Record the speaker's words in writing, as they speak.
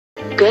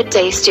Good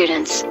day,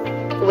 students.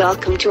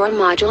 Welcome to our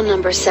module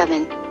number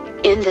 7.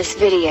 In this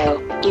video,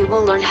 you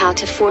will learn how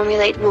to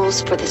formulate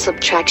rules for the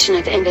subtraction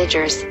of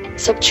integers,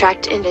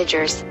 subtract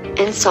integers,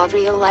 and solve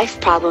real-life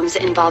problems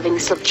involving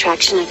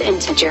subtraction of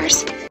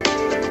integers.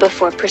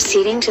 Before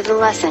proceeding to the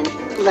lesson,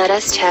 let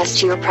us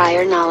test your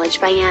prior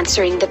knowledge by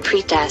answering the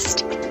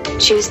pretest.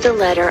 Choose the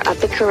letter of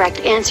the correct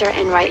answer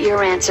and write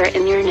your answer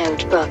in your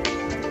notebook.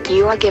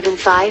 You are given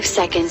 5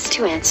 seconds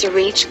to answer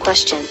each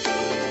question.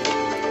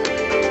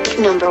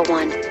 Number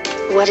 1.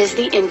 What is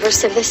the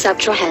inverse of the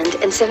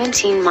subtrahend and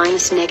 17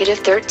 minus negative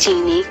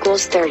 13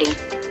 equals 30?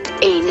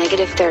 A.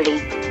 Negative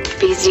 30.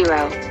 B.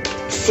 0.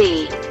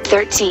 C.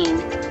 13.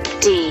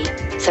 D.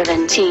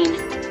 17.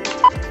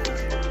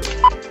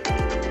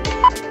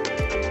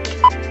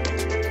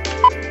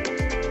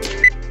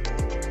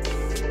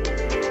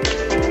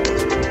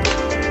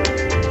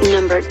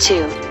 Number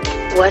 2.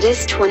 What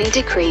is 20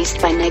 decreased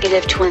by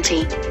negative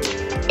 20?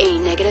 A.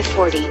 Negative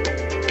 40.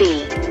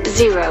 B.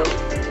 0.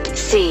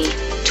 C.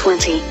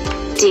 20.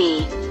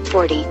 D.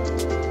 40.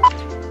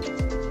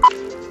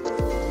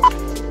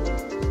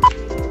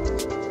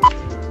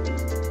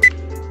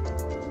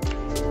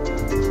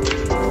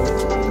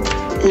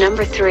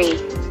 Number 3.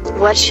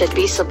 What should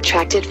be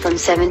subtracted from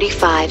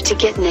 75 to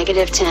get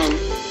negative 10?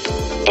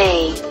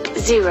 A.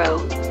 0.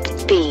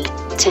 B.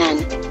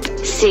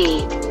 10.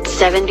 C.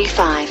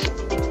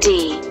 75.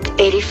 D.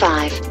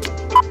 85.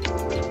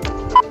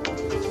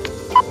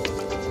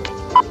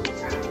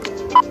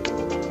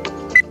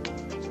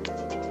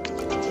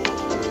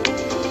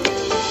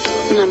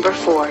 Number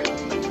 4.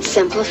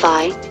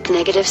 Simplify,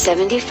 negative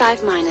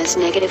 75 minus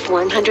negative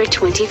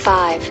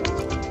 125.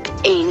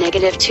 A.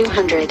 Negative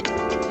 200.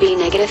 B.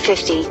 Negative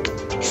 50.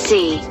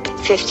 C.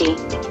 50.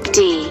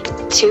 D.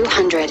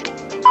 200.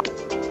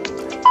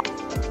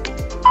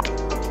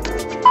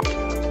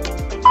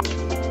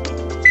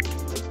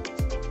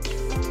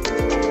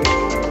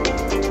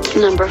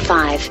 Number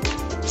 5.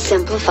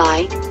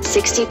 Simplify,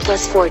 60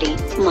 plus 40,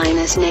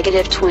 minus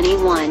negative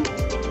 21.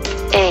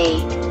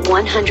 A.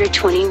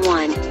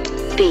 121.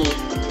 B.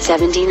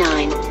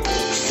 79.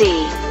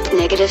 C.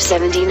 Negative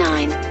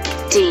 79.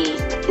 D.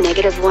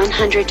 Negative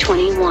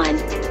 121.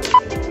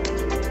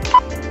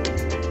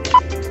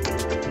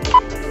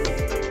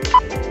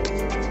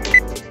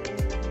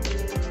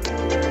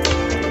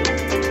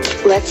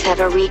 Let's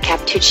have a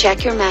recap to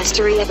check your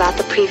mastery about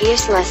the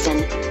previous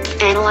lesson.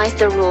 Analyze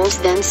the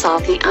rules, then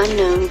solve the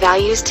unknown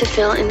values to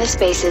fill in the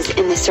spaces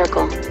in the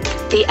circle.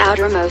 The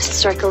outermost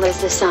circle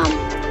is the sum.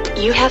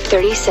 You have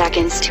 30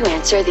 seconds to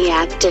answer the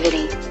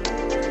activity.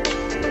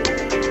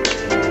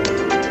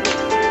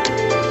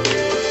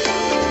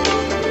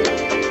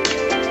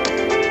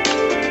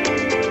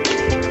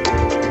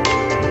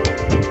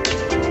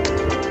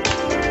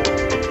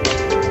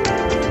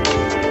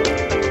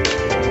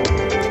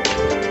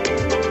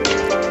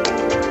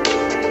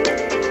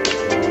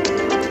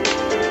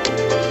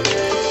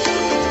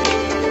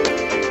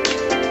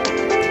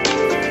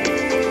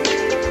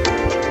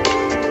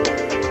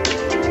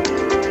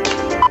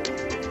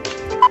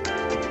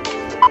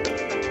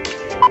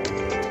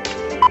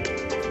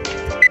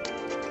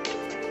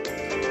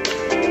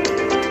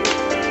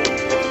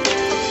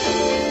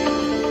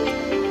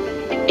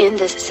 In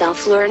this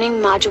self-learning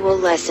module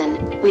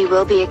lesson, we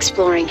will be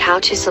exploring how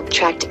to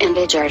subtract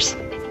integers.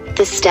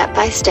 The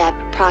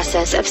step-by-step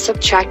process of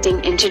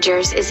subtracting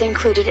integers is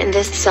included in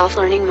this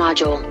self-learning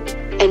module.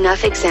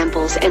 Enough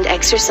examples and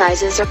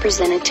exercises are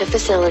presented to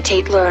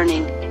facilitate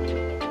learning.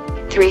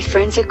 3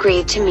 friends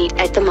agreed to meet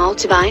at the mall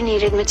to buy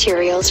needed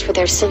materials for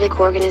their civic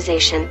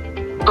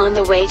organization. On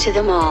the way to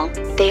the mall,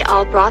 they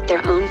all brought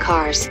their own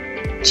cars.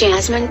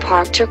 Jasmine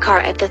parked her car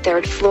at the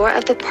 3rd floor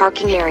of the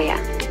parking area.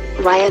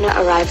 Rihanna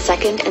arrived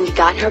second and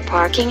got her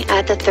parking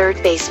at the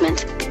 3rd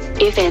basement.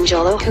 If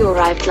Angelo, who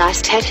arrived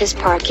last, had his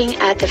parking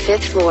at the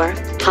 5th floor,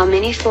 how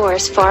many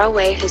floors far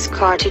away his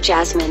car to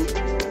Jasmine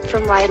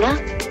from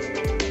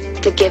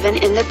Rihanna? The given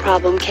in the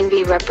problem can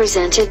be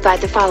represented by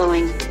the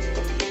following.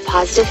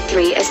 Positive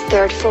 3 as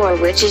 3rd floor,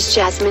 which is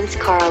Jasmine's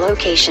car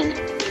location.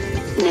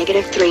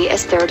 Negative 3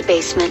 as 3rd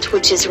basement,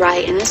 which is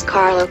Rihanna's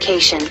car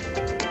location.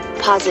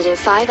 Positive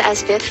 5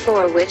 as 5th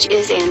floor, which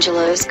is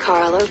Angelo's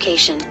car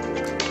location.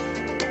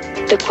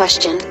 The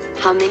question,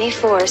 how many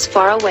floors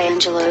far away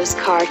Angelo's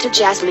car to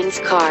Jasmine's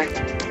car,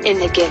 in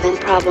the given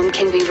problem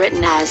can be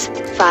written as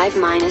 5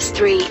 minus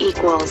 3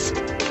 equals.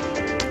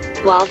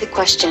 While the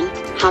question,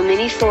 how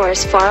many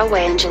floors far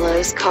away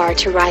Angelo's car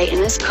to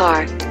Rihanna's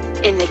car,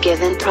 in the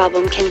given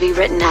problem can be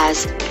written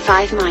as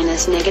 5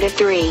 minus negative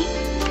 3.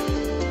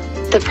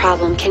 The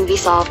problem can be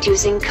solved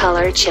using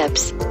colored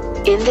chips.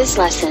 In this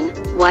lesson,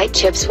 white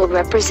chips will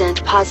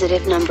represent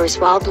positive numbers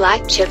while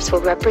black chips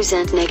will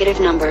represent negative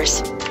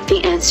numbers.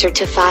 The answer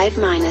to 5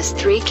 minus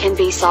 3 can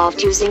be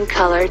solved using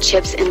colored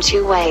chips in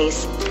 2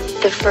 ways.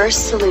 The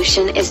first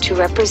solution is to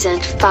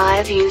represent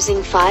 5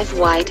 using 5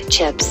 white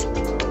chips.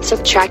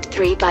 Subtract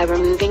 3 by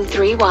removing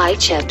 3 white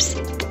chips.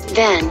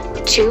 Then,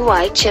 2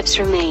 white chips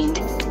remained.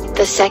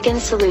 The second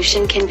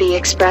solution can be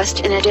expressed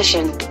in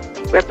addition.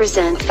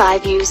 Represent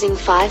 5 using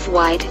 5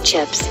 white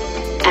chips.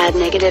 Add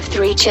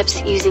 -3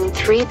 chips using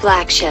 3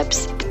 black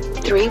chips.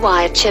 3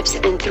 white chips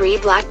and 3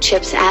 black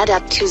chips add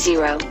up to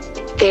 0.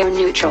 They are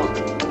neutral.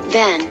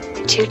 Then,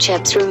 2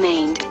 chips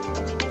remained.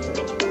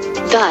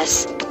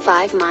 Thus,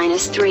 5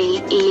 minus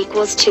 3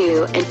 equals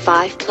 2 and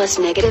 5 plus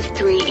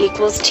 -3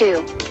 equals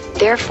 2.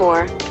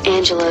 Therefore,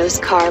 Angelo's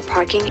car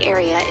parking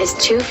area is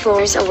 2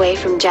 floors away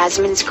from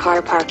Jasmine's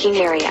car parking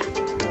area.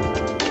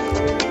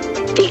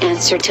 The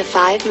answer to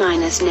 5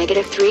 minus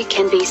 -3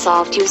 can be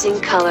solved using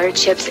colored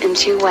chips in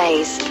 2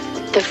 ways.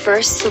 The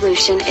first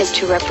solution is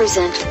to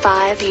represent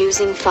 5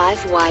 using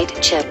 5 white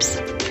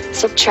chips.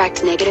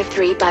 Subtract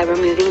 -3 by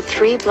removing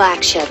 3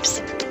 black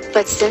chips.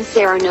 But since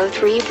there are no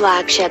 3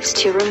 black chips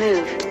to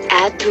remove,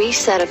 add 3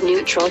 set of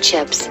neutral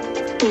chips.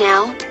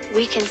 Now,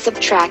 we can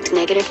subtract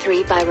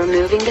 -3 by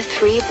removing the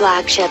 3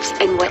 black chips,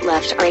 and what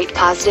left are 8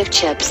 positive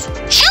chips.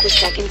 The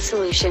second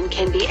solution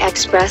can be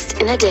expressed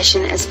in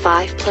addition as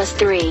 5 plus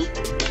 3.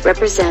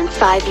 Represent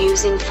 5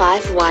 using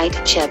 5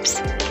 white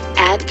chips.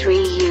 Add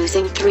 3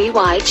 using 3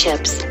 white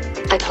chips.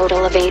 A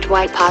total of 8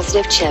 white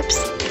positive chips.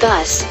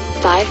 Thus,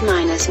 5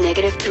 minus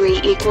 -3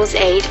 equals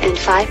 8 and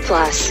 5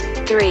 plus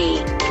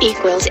 3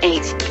 equals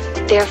 8.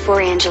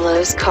 Therefore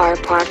Angelo's car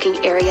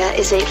parking area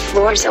is 8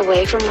 floors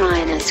away from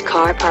Ryan's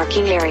car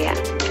parking area.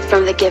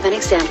 From the given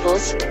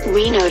examples,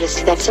 we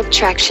noticed that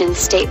subtraction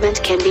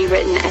statement can be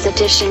written as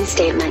addition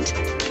statement.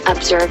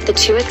 Observe the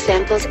 2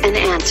 examples and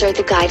answer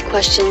the guide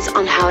questions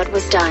on how it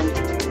was done.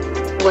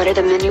 What are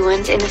the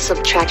minuends in the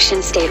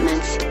subtraction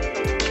statements?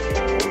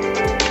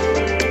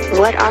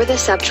 What are the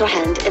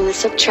subtrahend in the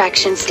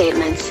subtraction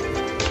statements?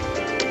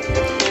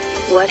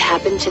 What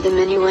happened to the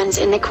minuends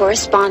in the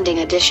corresponding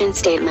addition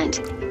statement?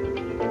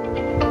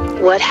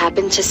 What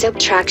happened to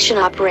subtraction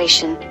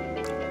operation?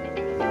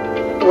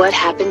 What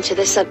happened to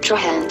the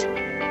subtrahend?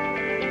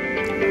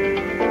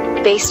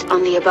 Based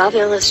on the above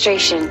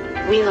illustration,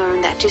 we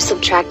learned that to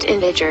subtract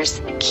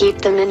integers,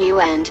 keep the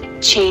minuend,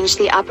 change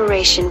the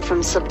operation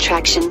from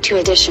subtraction to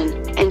addition,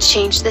 and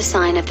change the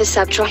sign of the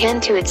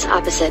subtrahend to its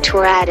opposite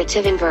or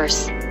additive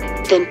inverse.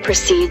 Then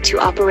proceed to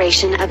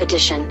operation of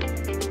addition.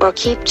 Or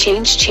keep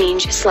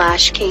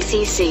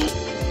change/KCC.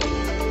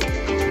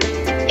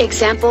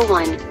 Example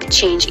 1,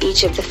 change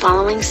each of the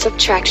following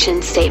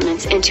subtraction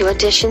statements into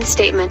addition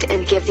statement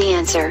and give the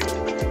answer.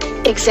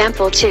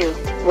 Example 2,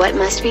 what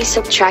must be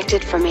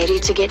subtracted from 80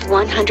 to get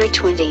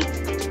 120?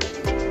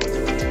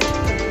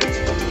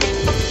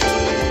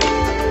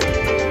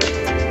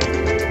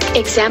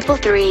 Example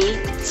 3,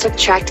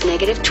 subtract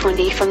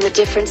 -20 from the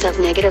difference of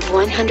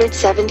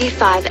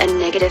 -175 and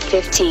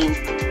 -15.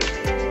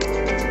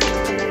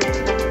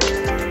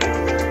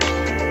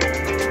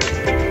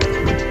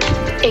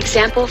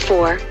 Example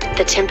 4,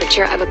 the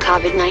temperature of a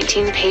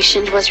COVID-19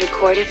 patient was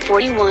recorded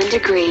 41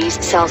 degrees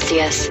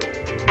Celsius.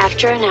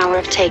 After an hour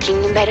of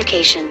taking the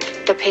medication,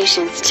 the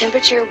patient's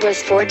temperature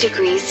was 4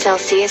 degrees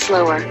Celsius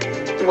lower.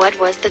 What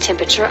was the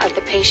temperature of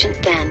the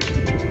patient then?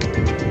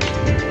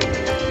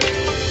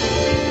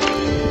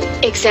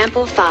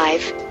 Example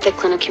 5, the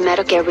Clinica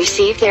Medica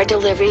received their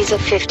deliveries of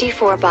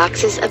 54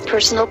 boxes of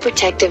personal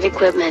protective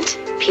equipment,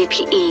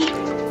 PPE.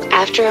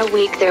 After a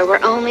week there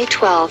were only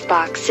 12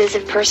 boxes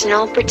of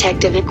personal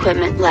protective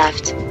equipment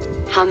left.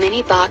 How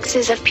many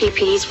boxes of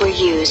PPEs were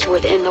used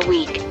within the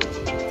week?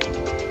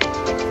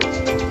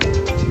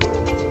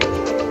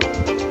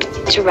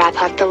 To wrap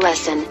up the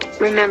lesson,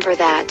 remember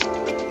that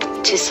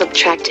to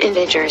subtract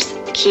integers,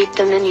 keep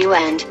the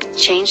minuend,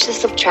 change the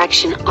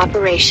subtraction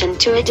operation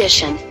to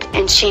addition,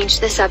 and change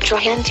the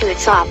subtrahend to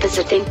its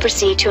opposite, then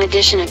proceed to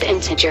addition of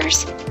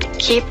integers.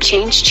 Keep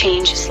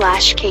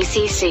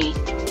change/KCC.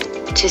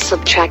 To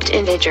subtract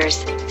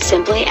integers,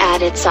 simply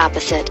add its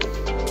opposite.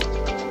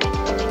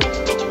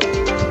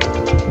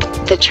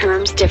 The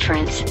terms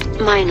difference,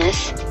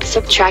 minus,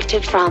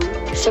 subtracted from,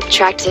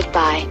 subtracted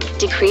by,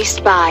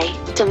 decreased by,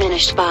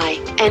 diminished by,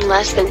 and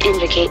less than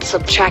indicate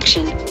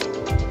subtraction.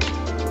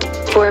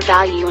 For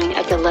valuing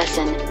of the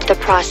lesson, the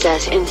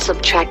process in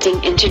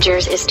subtracting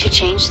integers is to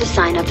change the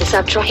sign of the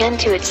subtrahend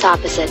to its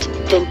opposite,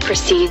 then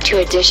proceed to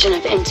addition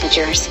of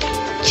integers.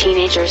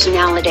 Teenagers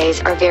nowadays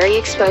are very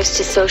exposed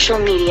to social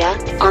media,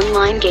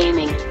 online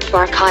gaming,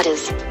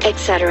 barcadas,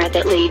 etc.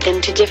 that lead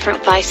them to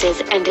different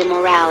vices and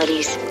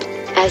immoralities.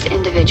 As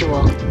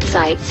individual,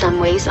 cite some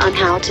ways on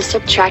how to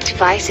subtract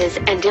vices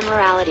and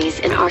immoralities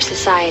in our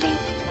society.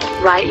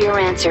 Write your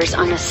answers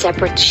on a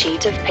separate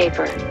sheet of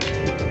paper.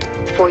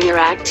 For your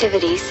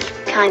activities,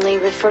 kindly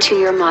refer to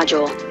your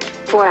module.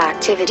 For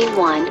Activity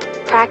 1,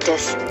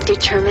 practice,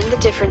 determine the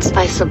difference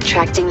by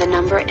subtracting the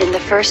number in the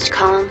first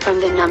column from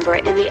the number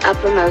in the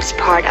uppermost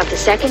part of the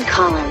second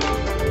column.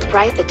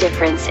 Write the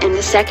difference in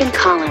the second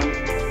column.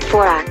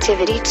 For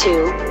Activity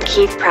 2,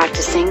 keep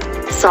practicing,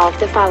 solve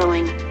the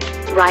following.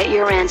 Write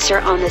your answer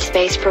on the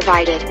space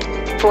provided.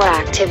 For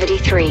Activity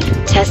 3,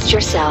 test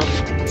yourself,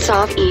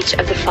 solve each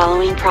of the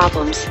following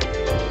problems.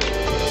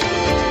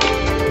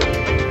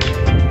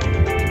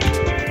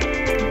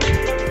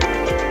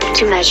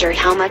 To measure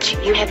how much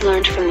you have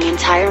learned from the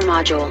entire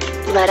module,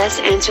 let us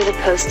answer the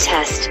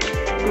post-test.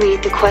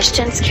 Read the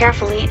questions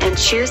carefully and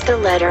choose the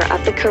letter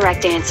of the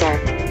correct answer.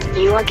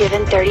 You are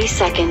given 30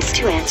 seconds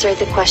to answer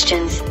the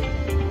questions.